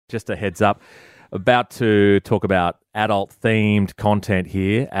just a heads up, about to talk about adult-themed content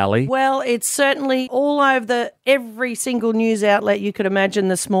here, Ali. Well, it's certainly all over every single news outlet you could imagine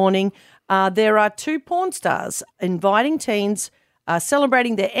this morning. There are two porn stars inviting teens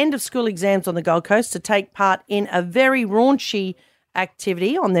celebrating their end-of-school exams on the Gold Coast to take part in a very raunchy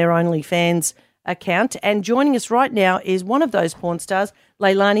activity on their OnlyFans account. And joining us right now is one of those porn stars,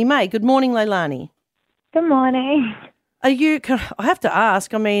 Leilani May. Good morning, Leilani. Good morning. I have to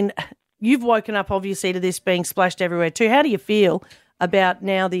ask, I mean, you've woken up obviously to this being splashed everywhere too. How do you feel about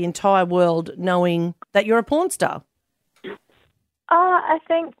now the entire world knowing that you're a porn star? I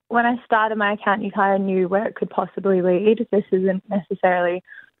think when I started my account, you kind of knew where it could possibly lead. This isn't necessarily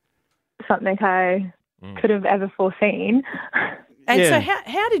something I could have ever foreseen. And so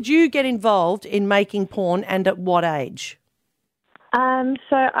how did you get involved in making porn, and at what age?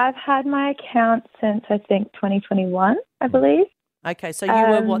 So I've had my account since, I think, 2021, I believe. Okay, so you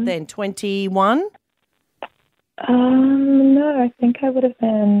were what then, 21? No, I think I would have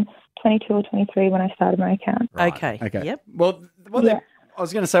been 22 or 23 when I started my account. Right. Okay. Yep. Well, I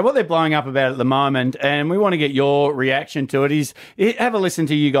was going to say, what they're blowing up about at the moment, and we want to get your reaction to it, is have a listen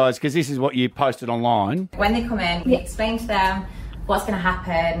to you guys, because this is what you posted online. When they come in, we explain to them what's going to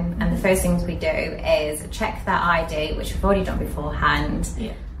happen, and the first things we do is check their ID, which we've already done beforehand,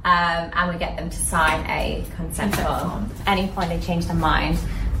 and we get them to sign a consent form. Any point they change their mind,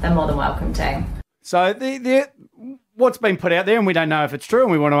 they're more than welcome to. So what's been put out there, and we don't know if it's true,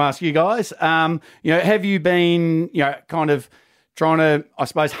 and we want to ask you guys, have you been, kind of trying to, I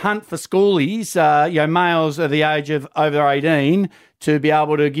suppose, hunt for schoolies, males of the age of over 18, to be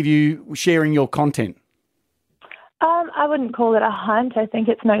able to give you sharing your content? I wouldn't call it a hunt. I think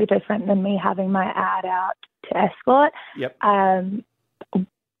it's no different than me having my ad out to escort. Yep.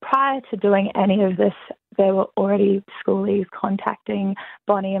 Prior to doing any of this, there were already schoolies contacting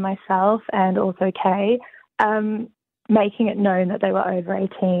Bonnie and myself, and also Kay, making it known that they were over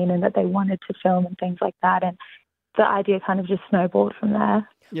 18 and that they wanted to film and things like that. And the idea kind of just snowballed from there.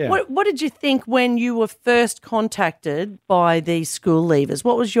 Yeah. What did you think when you were first contacted by these school leavers?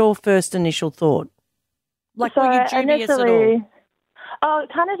 What was your first initial thought? Like, were you dubious at all? Oh,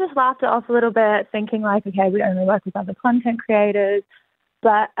 kind of just laughed it off a little bit, thinking like, okay, we only work with other content creators.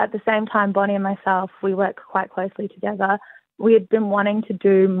 But at the same time, Bonnie and myself, we work quite closely together. We had been wanting to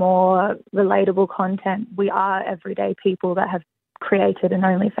do more relatable content. We are everyday people that have created an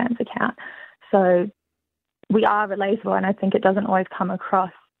OnlyFans account. So we are relatable, and I think it doesn't always come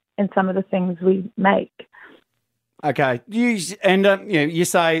across in some of the things we make. Okay. You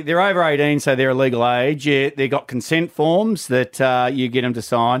say they're over 18, so they're a legal age. They've got consent forms that you get them to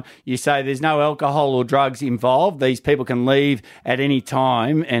sign. You say there's no alcohol or drugs involved. These people can leave at any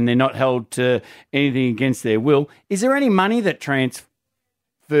time and they're not held to anything against their will. Is there any money that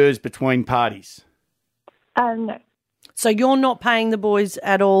transfers between parties? No. So you're not paying the boys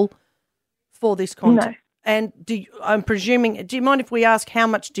at all for this content? No. And I'm presuming, do you mind if we ask how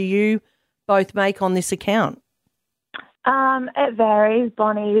much do you both make on this account? It varies.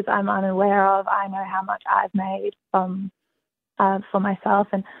 Bonnie's I'm unaware of. I know how much I've made for myself,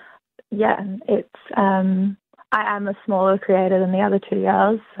 and it's I am a smaller creator than the other two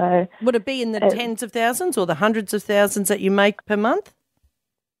girls. So would it be in the tens of thousands or the hundreds of thousands that you make per month?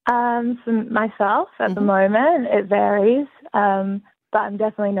 For myself at the moment, it varies, but I'm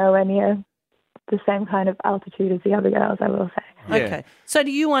definitely nowhere near the same kind of altitude as the other girls, I will say. Yeah. Okay. So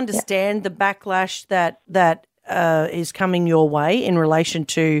do you understand the backlash that is coming your way in relation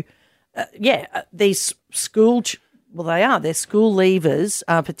to, these they're school leavers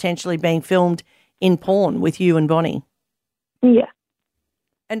are potentially being filmed in porn with you and Bonnie? Yeah.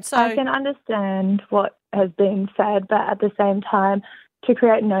 And so I can understand what has been said, but at the same time, to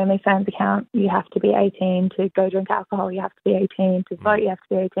create an OnlyFans account, you have to be 18. To go drink alcohol, you have to be 18. To vote, you have to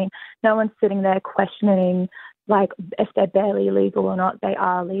be 18. No one's sitting there questioning, like, if they're barely legal or not. They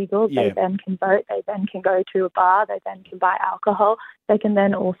are legal. Yeah. They then can vote. They then can go to a bar. They then can buy alcohol. They can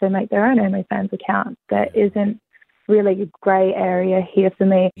then also make their own OnlyFans account. There isn't really a grey area here for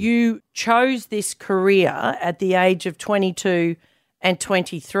me. you chose this career at the age of 22 and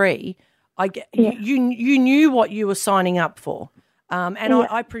 23. You knew what you were signing up for.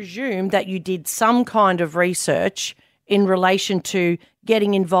 I presume that you did some kind of research in relation to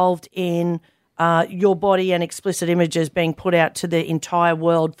getting involved in your body and explicit images being put out to the entire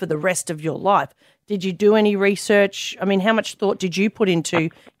world for the rest of your life. Did you do any research? I mean, how much thought did you put into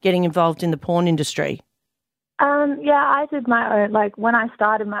getting involved in the porn industry? I did my own. Like, when I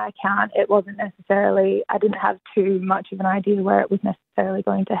started my account, it wasn't necessarily, I didn't have too much of an idea where it was necessarily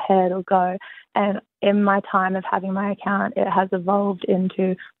going to head or go. And in my time of having my account, it has evolved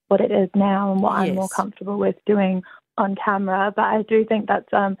into what it is now and what I'm more Yes. comfortable with doing on camera. But I do think that's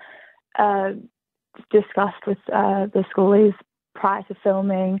discussed with the schoolies prior to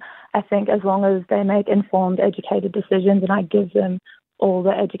filming. I think as long as they make informed, educated decisions and I give them all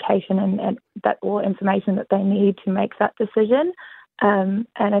the education and that all information that they need to make that decision. And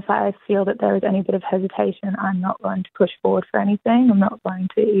if I feel that there is any bit of hesitation, I'm not going to push forward for anything. I'm not going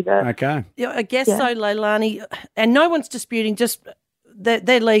to either. Okay. Yeah, I guess so, Leilani. And no one's disputing, just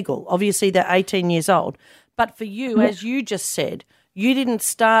they're legal. Obviously, they're 18 years old. But for you, as you just said, you didn't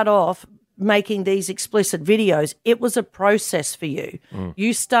start off making these explicit videos. It was a process for you.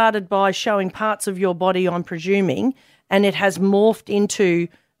 You started by showing parts of your body, I'm presuming, and it has morphed into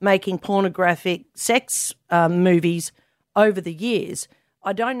making pornographic sex movies over the years.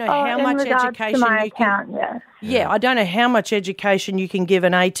 I don't know how much education you can. I don't know how much education you can give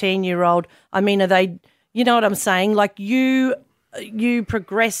an 18-year-old. I mean, are they? You know what I'm saying? Like you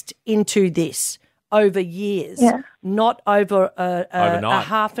progressed into this over years, not over a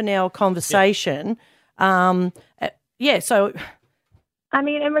half an hour conversation. So. I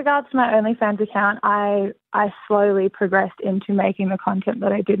mean, in regards to my OnlyFans account, I slowly progressed into making the content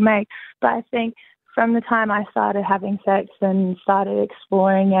that I did make. But I think from the time I started having sex and started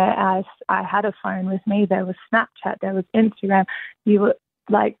exploring it, I had a phone with me. There was Snapchat, there was Instagram. You were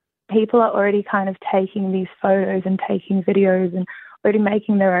like, people are already kind of taking these photos and taking videos and already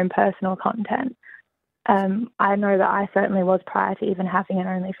making their own personal content. I know that I certainly was prior to even having an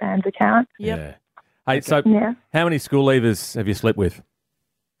OnlyFans account. Yeah. Hey, so how many school leavers have you slept with?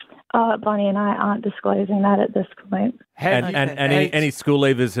 Bonnie and I aren't disclosing that at this point. And any school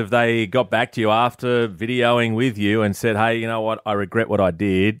leavers, have they got back to you after videoing with you and said, hey, you know what, I regret what I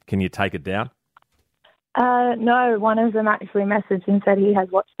did. Can you take it down? No, one of them actually messaged and said he has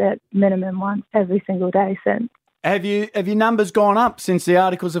watched it minimum once every single day since. Have your numbers gone up since the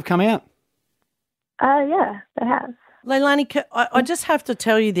articles have come out? Yeah, they have. Leilani, I just have to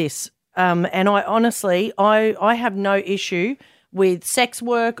tell you this, and I honestly, I have no issue with sex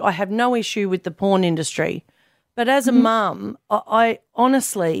work. I have no issue with the porn industry. But as a mum, I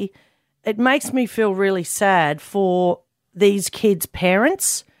honestly, it makes me feel really sad for these kids'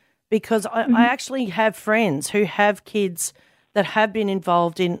 parents, because I actually have friends who have kids that have been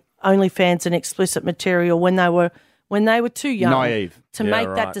involved in OnlyFans and explicit material when they were too young Naive. to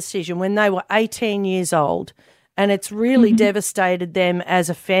make that decision, when they were 18 years old. And it's really devastated them as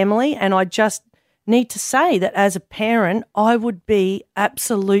a family. And I just need to say that as a parent, I would be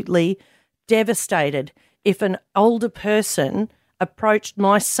absolutely devastated if an older person approached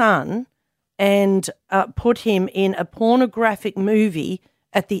my son and put him in a pornographic movie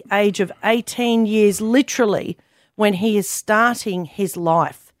at the age of 18 years, literally, when he is starting his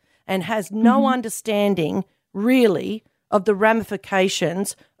life and has no understanding, really, of the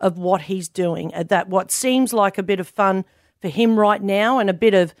ramifications of what he's doing. That what seems like a bit of fun for him right now and a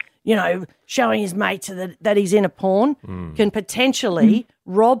bit of, showing his mates that he's in a porn can potentially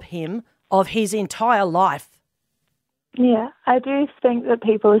rob him of his entire life. Yeah, I do think that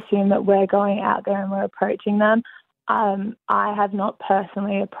people assume that we're going out there and we're approaching them. I have not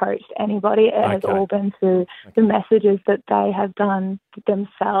personally approached anybody. It has all been through the messages that they have done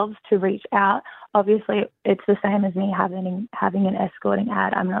themselves to reach out. Obviously, it's the same as me having an escorting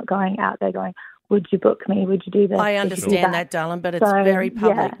ad. I'm not going out there going, would you book me? Would you do this? I understand that, darling, but it's very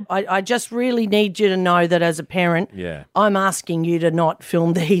public. Yeah. I just really need you to know that as a parent, I'm asking you to not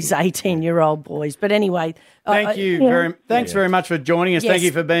film these 18-year-old boys. But anyway. Thanks very much for joining us. Yes, thank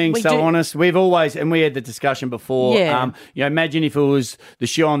you for being so honest. We've always, and we had the discussion before, imagine if it was the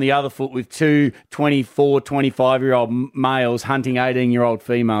shoe on the other foot with two 24, 25-year-old males hunting 18-year-old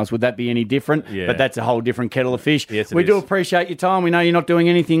females. Would that be any different? Yeah. But that's a whole different kettle of fish. Yes, we do appreciate your time. We know you're not doing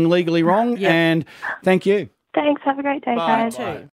anything legally wrong, and thank you. Thanks. Have a great day, guys. Bye.